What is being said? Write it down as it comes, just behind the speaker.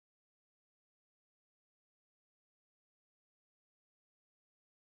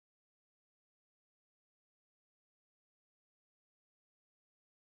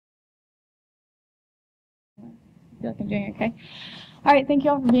feel like I'm doing okay. All right, thank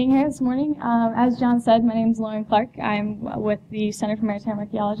you all for being here this morning. As John said, my name is Loren Clark. I'm with the Center for Maritime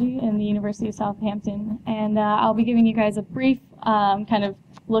Archaeology in the University of Southampton, and I'll be giving you guys a brief kind of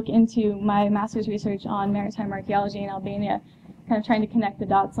look into my master's research on maritime archaeology in Albania, kind of trying to connect the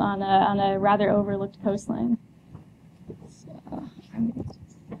dots on a rather overlooked coastline.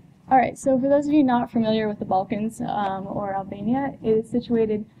 All right, so for those of you not familiar with the Balkans or Albania, it is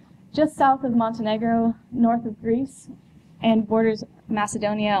situated just south of Montenegro, north of Greece, and borders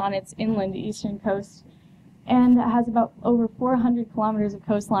Macedonia on its inland eastern coast, and has about over 400 kilometers of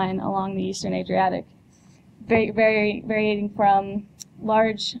coastline along the eastern Adriatic, varying from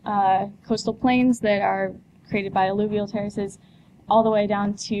large coastal plains that are created by alluvial terraces all the way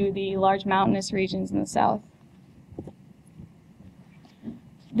down to the large mountainous regions in the south.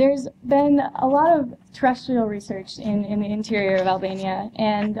 There's been a lot of terrestrial research in the interior of Albania,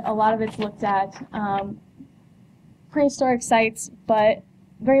 and a lot of it's looked at prehistoric sites, but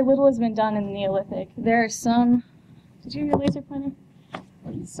very little has been done in the Neolithic. There are some... Did you have your laser pointer?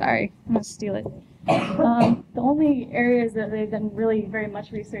 Sorry, I'm going to steal it. The only areas that they've done really very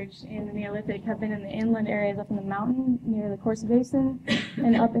much research in the Neolithic have been in the inland areas up in the mountain near the Corsa Basin,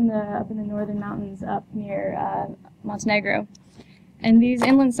 and up in the northern mountains up near Montenegro. And these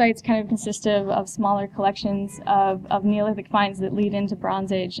inland sites kind of consist of smaller collections of Neolithic finds that lead into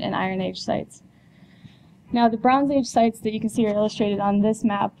Bronze Age and Iron Age sites. Now, the Bronze Age sites that you can see are illustrated on this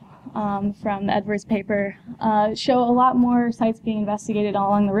map from the Edwards paper show a lot more sites being investigated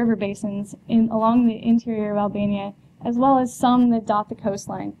along the river basins along the interior of Albania, as well as some that dot the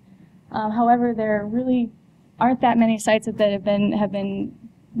coastline. However, there really aren't that many sites that have been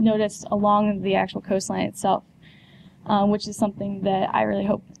noticed along the actual coastline itself, which is something that I really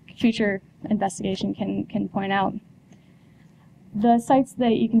hope future investigation can point out. The sites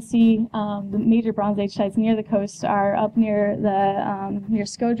that you can see, the major Bronze Age sites near the coast, are up near near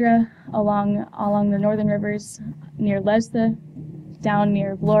Skodra, along the northern rivers, near Lezda, down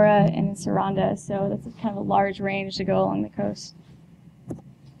near Vlora, and in Saranda. So that's kind of a large range to go along the coast.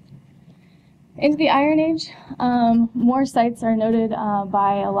 Into the Iron Age, more sites are noted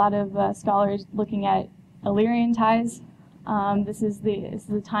by a lot of scholars looking at Illyrian ties. This is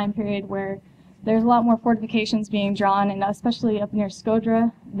the time period where there's a lot more fortifications being drawn, and especially up near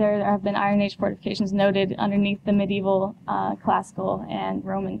Skodra, there have been Iron Age fortifications noted underneath the medieval, classical, and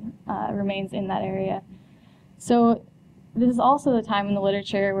Roman remains in that area. So this is also the time in the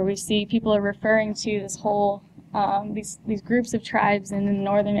literature where we see people are referring to this whole, these groups of tribes in the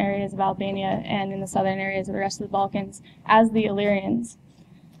northern areas of Albania and in the southern areas of the rest of the Balkans as the Illyrians.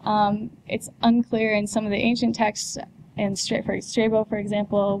 It's unclear in some of the ancient texts, and for Strabo, for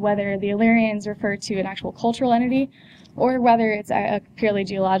example, whether the Illyrians refer to an actual cultural entity or whether it's a purely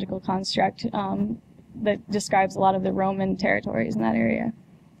geological construct that describes a lot of the Roman territories in that area.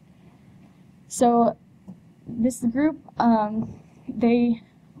 So this group, as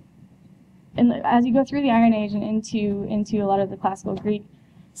you go through the Iron Age and into a lot of the classical Greek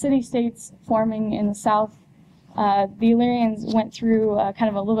city-states forming in the south, the Illyrians went through kind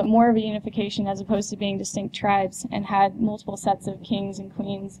of a little bit more of a unification as opposed to being distinct tribes, and had multiple sets of kings and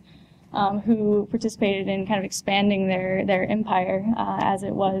queens who participated in kind of expanding their empire as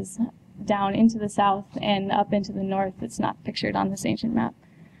it was down into the south and up into the north. It's not pictured on this ancient map.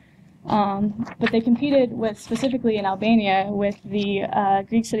 But they competed specifically in Albania with the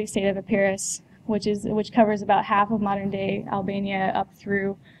Greek city-state of Epirus, which covers about half of modern-day Albania up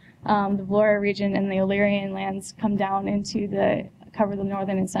through the Vlora region, and the Illyrian lands come down into cover the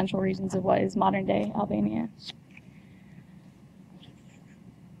northern and central regions of what is modern-day Albania.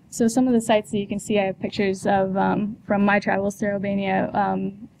 So some of the sites that you can see, I have pictures of from my travels through Albania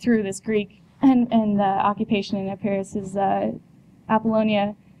through this Greek and the occupation in Epirus is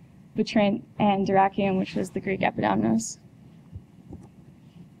Apollonia, Butrint, and Dyrrachium, which was the Greek Epidamnos.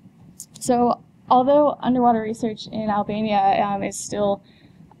 So although underwater research in Albania is still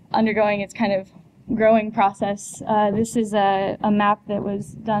undergoing its kind of growing process, this is a map that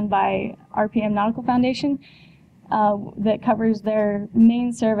was done by RPM Nautical Foundation that covers their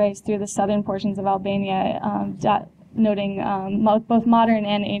main surveys through the southern portions of Albania, noting both modern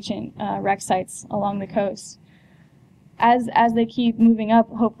and ancient wreck sites along the coast. As they keep moving up,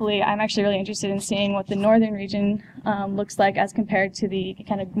 hopefully, I'm actually really interested in seeing what the northern region looks like as compared to the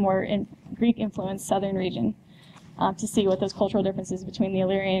kind of more Greek-influenced southern region, to see what those cultural differences between the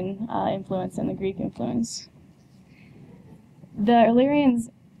Illyrian influence and the Greek influence. The Illyrians,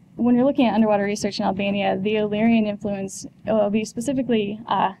 when you're looking at underwater research in Albania, the Illyrian influence will be specifically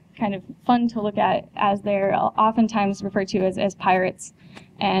kind of fun to look at, as they're oftentimes referred to as pirates.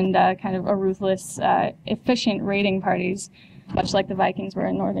 and kind of a ruthless, efficient raiding parties, much like the Vikings were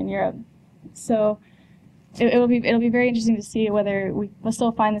in Northern Europe. So it'll be very interesting to see whether we will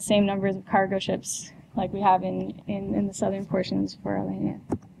still find the same numbers of cargo ships like we have in the southern portions for Albania.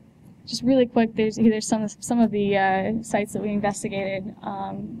 Just really quick, there's some of the sites that we investigated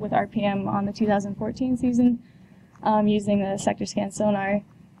with RPM on the 2014 season using the sector scan sonar.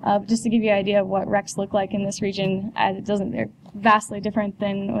 Just to give you an idea of what wrecks look like in this region, they're vastly different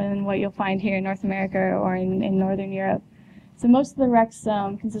than what you'll find here in North America or in Northern Europe. So most of the wrecks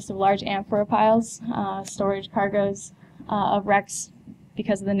consist of large amphora piles, storage cargoes of wrecks.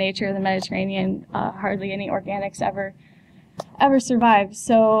 Because of the nature of the Mediterranean, hardly any organics ever survive.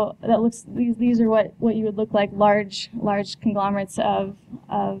 So these are what you would look like, large conglomerates of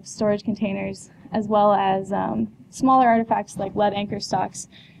storage containers, as well as smaller artifacts like lead anchor stocks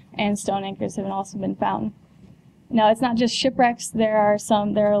and stone anchors have also been found. Now, it's not just shipwrecks. There are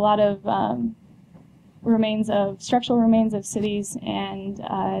a lot of structural remains of cities, and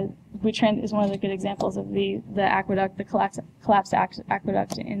Butrint is one of the good examples of the aqueduct, the collapsed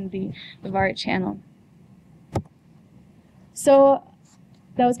aqueduct in the Varit Channel. So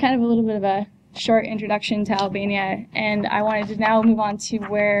that was kind of a little bit of a short introduction to Albania, and I wanted to now move on to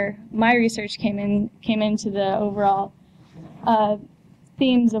where my research came into the overall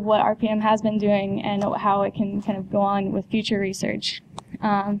themes of what RPM has been doing and how it can kind of go on with future research.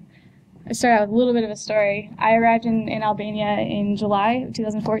 I started out with a little bit of a story. I arrived in Albania in July of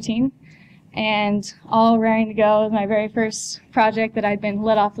 2014, and all raring to go with my very first project that I'd been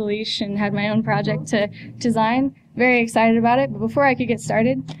let off the leash and had my own project to design. Very excited about it, but before I could get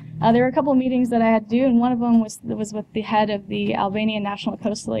started, there were a couple of meetings that I had to do, and one of them was with the head of the Albanian National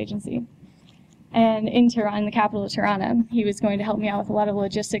Coastal Agency. And in the capital of Tirana, he was going to help me out with a lot of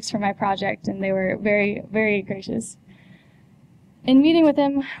logistics for my project, and they were very, very gracious. In meeting with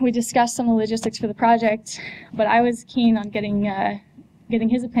him, we discussed some of the logistics for the project, but I was keen on getting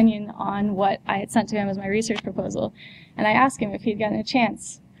his opinion on what I had sent to him as my research proposal, and I asked him if he'd gotten a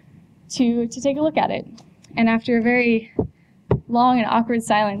chance to take a look at it. And after a very long and awkward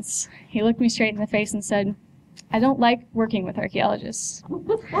silence, he looked me straight in the face and said, "I don't like working with archaeologists."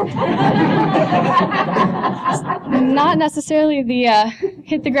 Not necessarily the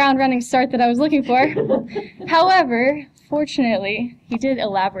hit the ground running start that I was looking for. However, fortunately, he did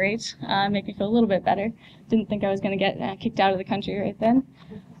elaborate, make me feel a little bit better. Didn't think I was going to get kicked out of the country right then.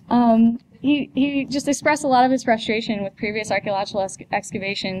 He just expressed a lot of his frustration with previous archaeological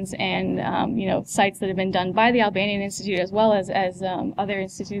excavations and sites that have been done by the Albanian Institute as well as other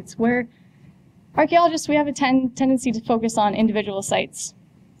institutes where archaeologists, we have a tendency to focus on individual sites,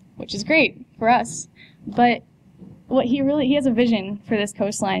 which is great for us, but he has a vision for this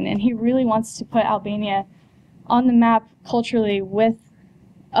coastline, and he really wants to put Albania on the map culturally with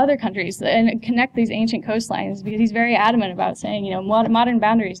other countries and connect these ancient coastlines, because he's very adamant about saying, modern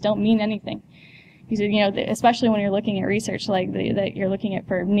boundaries don't mean anything. He said, especially when you're looking at research like that you're looking at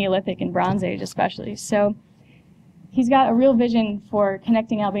for Neolithic and Bronze Age especially. So he's got a real vision for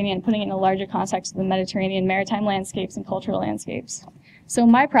connecting Albania and putting it in a larger context of the Mediterranean maritime landscapes and cultural landscapes. So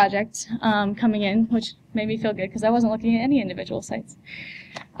my project coming in, which made me feel good because I wasn't looking at any individual sites,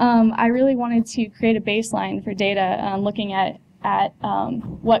 I really wanted to create a baseline for data looking at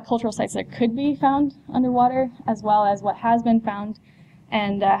what cultural sites there could be found underwater, as well as what has been found,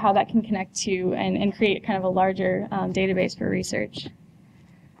 and how that can connect to and create kind of a larger database for research.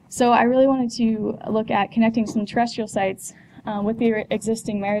 So I really wanted to look at connecting some terrestrial sites with the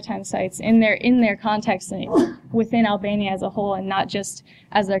existing maritime sites in their context within Albania as a whole, and not just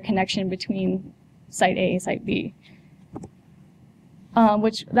as their connection between Site A and Site B.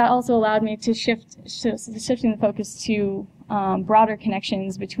 Which that also allowed me to shifting the focus to broader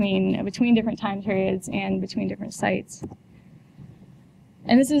connections between different time periods and between different sites.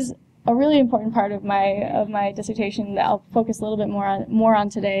 And this is a really important part of my dissertation that I'll focus a little bit more on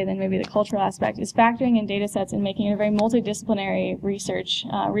today than maybe the cultural aspect, is factoring in data sets and making it a very multidisciplinary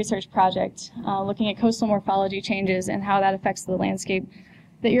research project, looking at coastal morphology changes and how that affects the landscape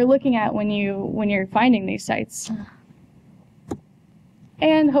that you're looking at when you're finding these sites.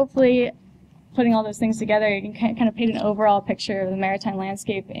 And hopefully, putting all those things together, you can kind of paint an overall picture of the maritime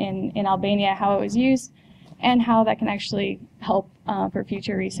landscape in Albania, how it was used, and how that can actually help for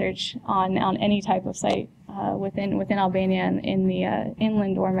future research on any type of site within Albania and in the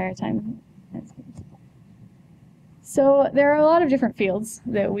inland or maritime landscape. So there are a lot of different fields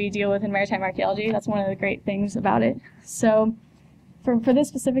that we deal with in maritime archaeology. That's one of the great things about it. So for this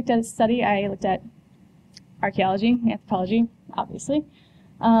specific study, I looked at archaeology, anthropology, obviously,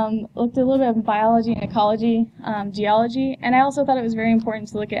 Looked a little bit at biology and ecology, geology, and I also thought it was very important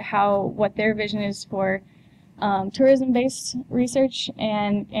to look at what their vision is for tourism-based research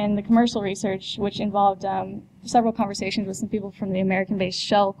and the commercial research, which involved several conversations with some people from the American-based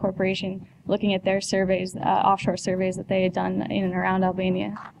Shell Corporation looking at their surveys, offshore surveys that they had done in and around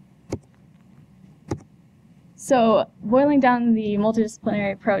Albania. So, boiling down the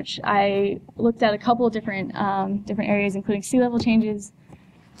multidisciplinary approach, I looked at a couple of different areas, including sea level changes,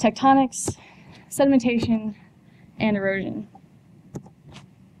 tectonics, sedimentation, and erosion.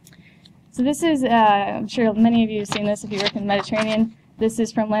 So this is, I'm sure many of you have seen this if you work in the Mediterranean. This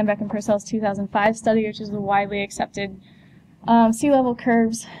is from Lambeck and Purcell's 2005 study, which is a widely accepted sea level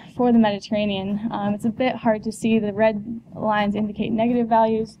curves for the Mediterranean. It's a bit hard to see. The red lines indicate negative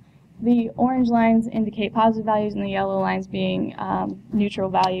values. The orange lines indicate positive values, and the yellow lines being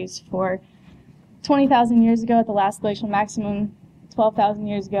neutral values for 20,000 years ago at the last glacial maximum, 12,000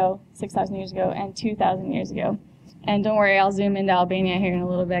 years ago, 6,000 years ago, and 2,000 years ago. And don't worry, I'll zoom into Albania here in a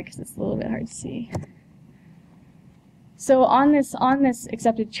little bit because it's a little bit hard to see. So on this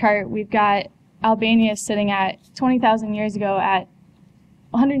accepted chart, we've got Albania sitting at 20,000 years ago at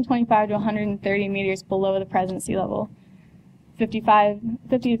 125 to 130 meters below the present sea level. 50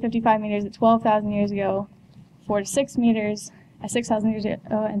 to 55 meters at 12,000 years ago, 4 to 6 meters at 6,000 years ago,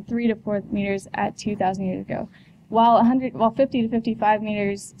 and 3 to 4 meters at 2,000 years ago. While 50 to 55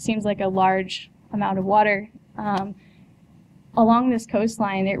 meters seems like a large amount of water, along this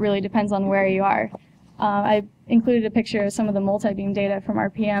coastline, it really depends on where you are. I included a picture of some of the multi-beam data from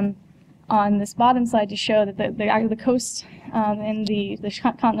RPM on this bottom slide to show that the coast and the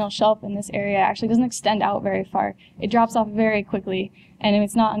continental shelf in this area actually doesn't extend out very far. It drops off very quickly, and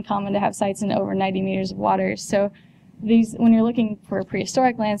it's not uncommon to have sites in over 90 meters of water. So when you're looking for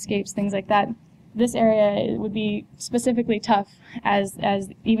prehistoric landscapes, things like that, this area would be specifically tough as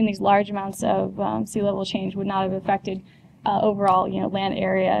even these large amounts of sea level change would not have affected overall land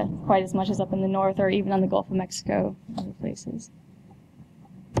area quite as much as up in the north or even on the Gulf of Mexico and other places.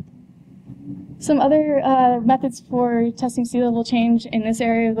 Some other methods for testing sea level change in this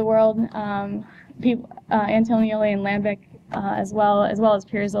area of the world, Antonioli and Lambeck, as well as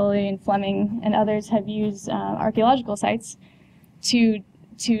Pirozzoli and Fleming and others have used archaeological sites to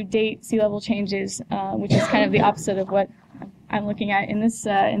date sea level changes, which is kind of the opposite of what I'm looking at in this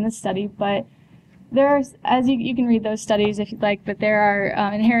study. But there are, as you can read those studies if you'd like, but there are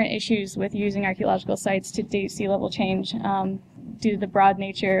inherent issues with using archaeological sites to date sea level change due to the broad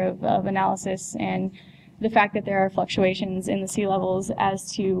nature of analysis and the fact that there are fluctuations in the sea levels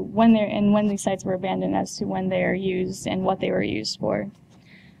as to when these sites were abandoned, as to when they are used and what they were used for.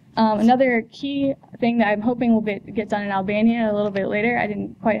 Another key thing that I'm hoping will get done in Albania a little bit later, I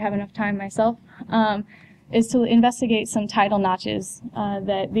didn't quite have enough time myself, is to investigate some tidal notches.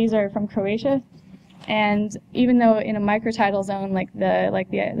 That these are from Croatia, and even though in a microtidal zone like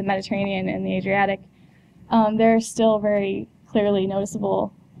the Mediterranean and the Adriatic, there are still very clearly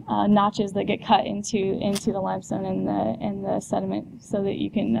noticeable notches that get cut into the limestone and the sediment, so that you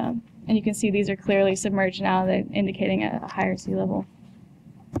can see these are clearly submerged now, indicating a higher sea level.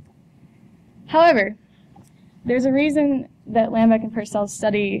 However, there's a reason that Lambeck and Purcell's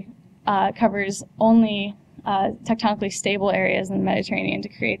study covers only tectonically stable areas in the Mediterranean to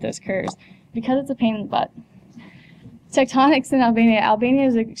create those curves, because it's a pain in the butt. Tectonics in Albania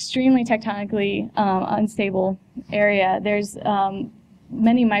is an extremely tectonically unstable area. There's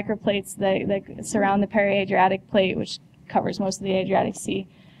many microplates that surround the peri-Adriatic plate, which covers most of the Adriatic Sea.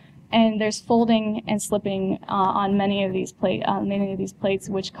 And there's folding and slipping on many of these plates,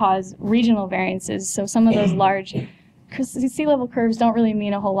 which cause regional variances. So some of those large sea level curves don't really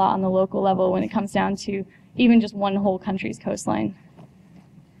mean a whole lot on the local level when it comes down to even just one whole country's coastline.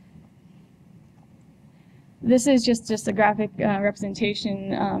 This is just a graphic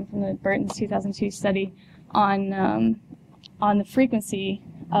representation from the Burton's 2002 study on the frequency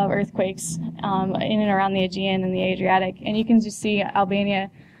of earthquakes in and around the Aegean and the Adriatic, and you can just see Albania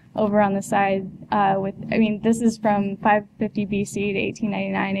over on the side this is from 550 BC to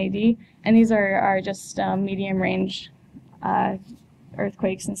 1899 AD, and these are just medium range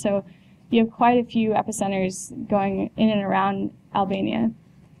earthquakes, and so you have quite a few epicenters going in and around Albania.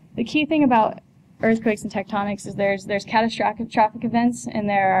 The key thing about earthquakes and tectonics is there's catastrophic events and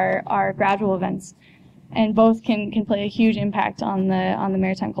there are gradual events, and both can play a huge impact on the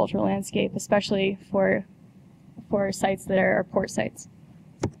maritime cultural landscape, especially for sites that are port sites.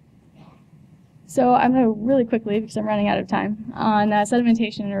 So I'm going to really quickly, because I'm running out of time, on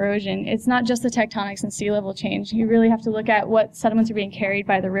sedimentation and erosion. It's not just the tectonics and sea level change. You really have to look at what sediments are being carried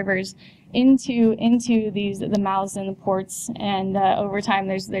by the rivers into the mouths and the ports. And over time,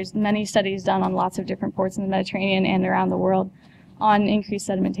 there's many studies done on lots of different ports in the Mediterranean and around the world on increased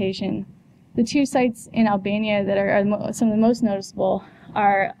sedimentation. The two sites in Albania that are some of the most noticeable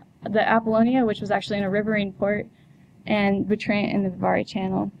are the Apollonia, which was actually in a riverine port, and Butrint in the Vivari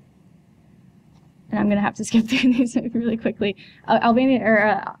Channel. And I'm going to have to skip through these really quickly.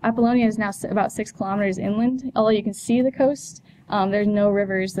 Apollonia is now about 6 kilometers inland. Although you can see the coast, there's no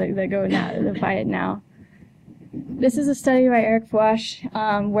rivers that go by it now. This is a study by Eric Fouache,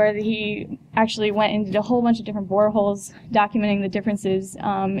 where he actually went into a whole bunch of different boreholes, documenting the differences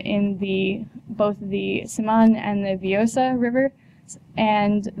in both the Siman and the Vjosa River.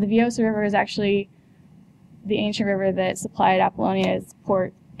 And the Vjosa River is actually the ancient river that supplied Apollonia's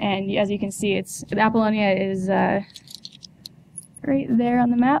port. And as you can see, Apollonia is right there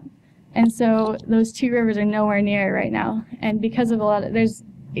on the map. And so those two rivers are nowhere near right now. And because of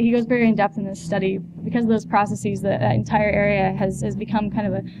he goes very in depth in this study, because of those processes, that entire area has become kind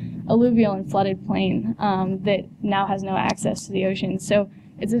of a alluvial and flooded plain that now has no access to the ocean. So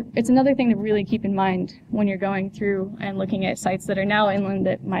it's another thing to really keep in mind when you're going through and looking at sites that are now inland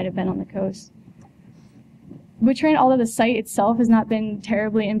that might have been on the coast. Butrint, although the site itself has not been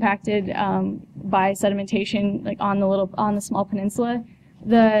terribly impacted by sedimentation, like on the small peninsula,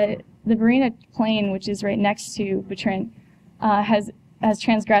 the Varina plain, which is right next to Butrint, has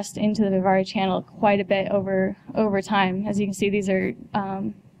transgressed into the Vivari Channel quite a bit over time. As you can see, these are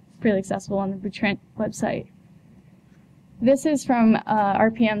freely accessible on the Butrint website. This is from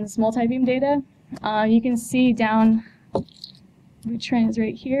RPM's multi-beam data. You can see down. Butrint is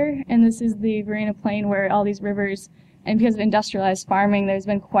right here, and this is the Varina plain where all these rivers, and because of industrialized farming, there's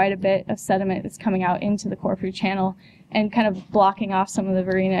been quite a bit of sediment that's coming out into the Corfu Channel and kind of blocking off some of the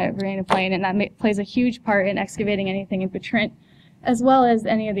Varina plain, and that plays a huge part in excavating anything in Butrint, as well as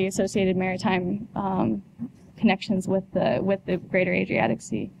any of the associated maritime connections with the greater Adriatic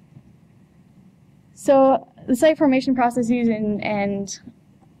Sea. So the site formation processes and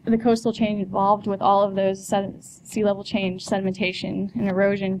the coastal change involved with all of those sea level change, sedimentation, and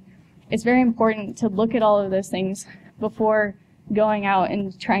erosion, it's very important to look at all of those things before going out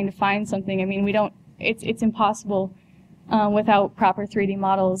and trying to find something. I mean, it's impossible without proper 3D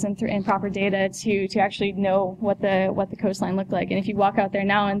models and proper data to actually know what the coastline looked like. And if you walk out there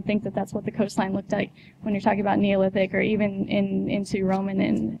now and think that that's what the coastline looked like when you're talking about Neolithic or even into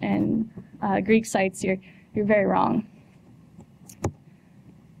Roman and Greek sites, you're very wrong.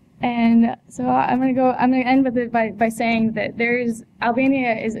 And so I'm going to end with it by saying that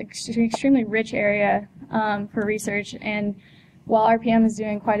Albania is an extremely rich area for research, and while RPM is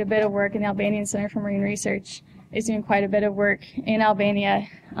doing quite a bit of work, and the Albanian Center for Marine Research is doing quite a bit of work in Albania,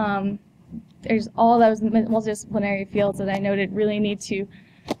 there's all those multidisciplinary fields that I noted really need to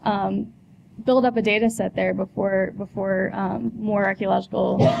build up a data set there before more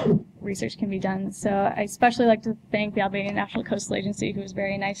archaeological research can be done. So I especially like to thank the Albanian National Coastal Agency, who was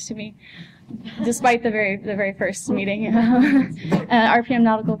very nice to me, despite the very first meeting. RPM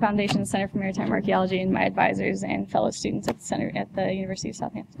Nautical Foundation, Center for Maritime Archaeology, and my advisors and fellow students at the University of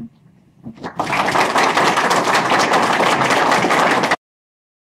Southampton.